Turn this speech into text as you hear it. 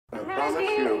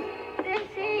promise you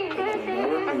that you'll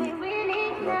never meet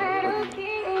another person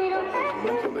as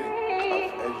mentally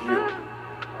tough as you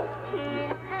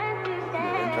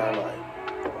your entire life.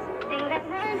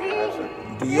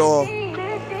 Dior.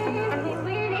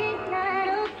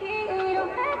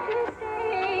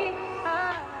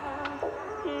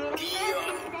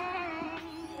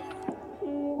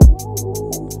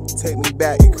 Take me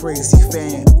back, you crazy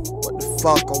fan. What the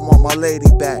fuck? I want my lady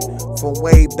back. From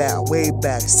way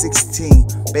back, 16.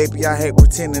 Baby, I hate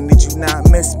pretending. Did you not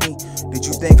miss me? Did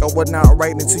you think I would not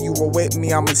write until you were with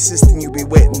me? I'm insisting you be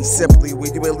with me. Simply,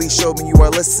 will you at least show me you are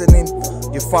listening?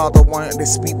 Your father wanted to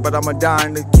speak, but I'm a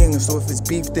dying the king. So if it's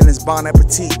beef, then it's bon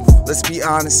appetit. Let's be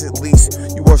honest at least.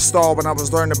 You were a star when I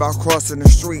was learning about crossing the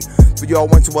street. But y'all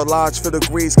went to a lodge for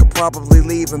degrees. Could probably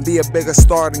leave and be a bigger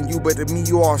star than you. But to me,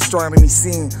 you are astronomy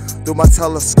seen through my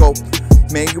telescope.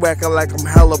 Man, you acting like I'm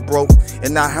hella broke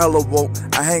and not hella woke.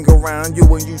 I hang around you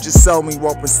and you just sell me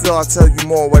rope. And still I tell you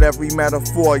more with every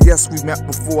metaphor. Yes, we met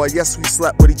before. Yes, we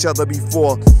slept with each other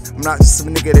before. I'm not just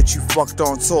some nigga that you fucked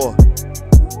on tour.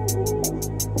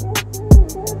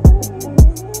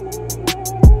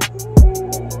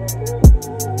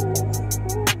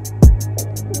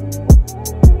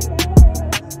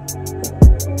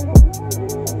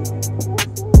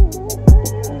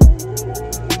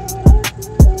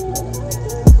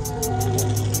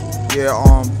 Yeah,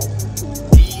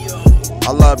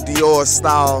 I love Dior's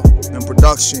style and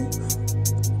production,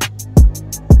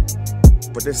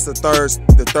 but this is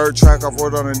the third track I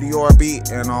wrote on a Dior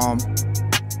beat, and I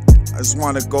just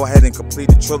want to go ahead and complete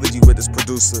the trilogy with this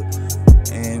producer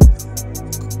and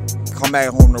come back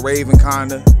home to Raven,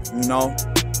 kinda, you know,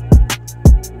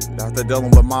 after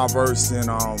dealing with my verse and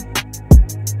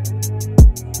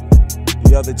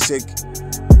the other chick.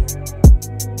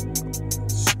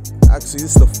 Actually,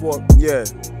 this is the fourth, yeah.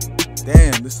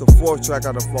 Damn, this is the fourth track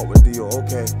I done fought with Dior,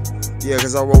 okay. Yeah,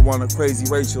 because I wrote one of Crazy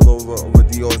Rachel over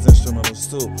Dior's instrumentals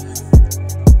too.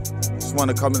 Just want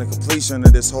to come to completion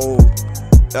of this whole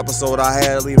episode I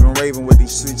had leaving Raven with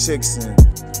these three chicks. And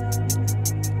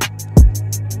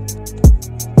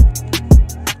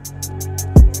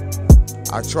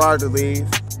I tried to leave, you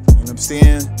know what I'm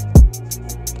saying?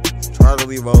 Tried to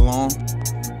leave her alone.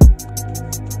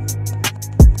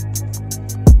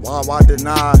 Why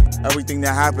deny everything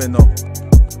that happened though?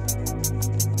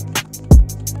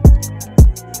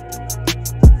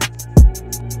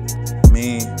 I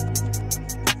mean,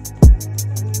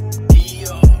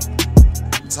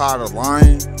 I'm tired of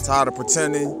lying, tired of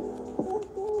pretending,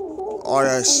 all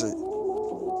that shit.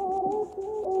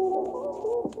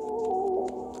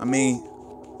 I mean,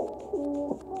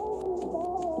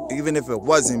 even if it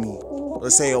wasn't me,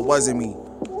 let's say it wasn't me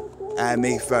at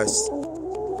Mayfest,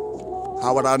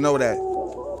 how would I know that?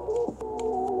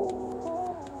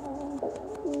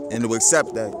 And to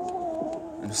accept that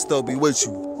and still be with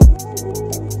you.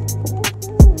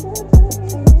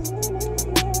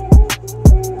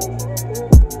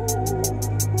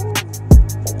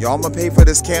 Y'all, I'ma pay for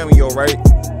this cameo, right?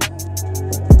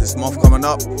 This month coming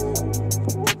up.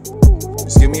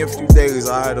 Just give me a few days.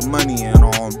 I have the money, and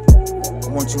I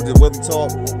want you to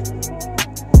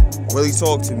really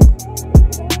talk to me.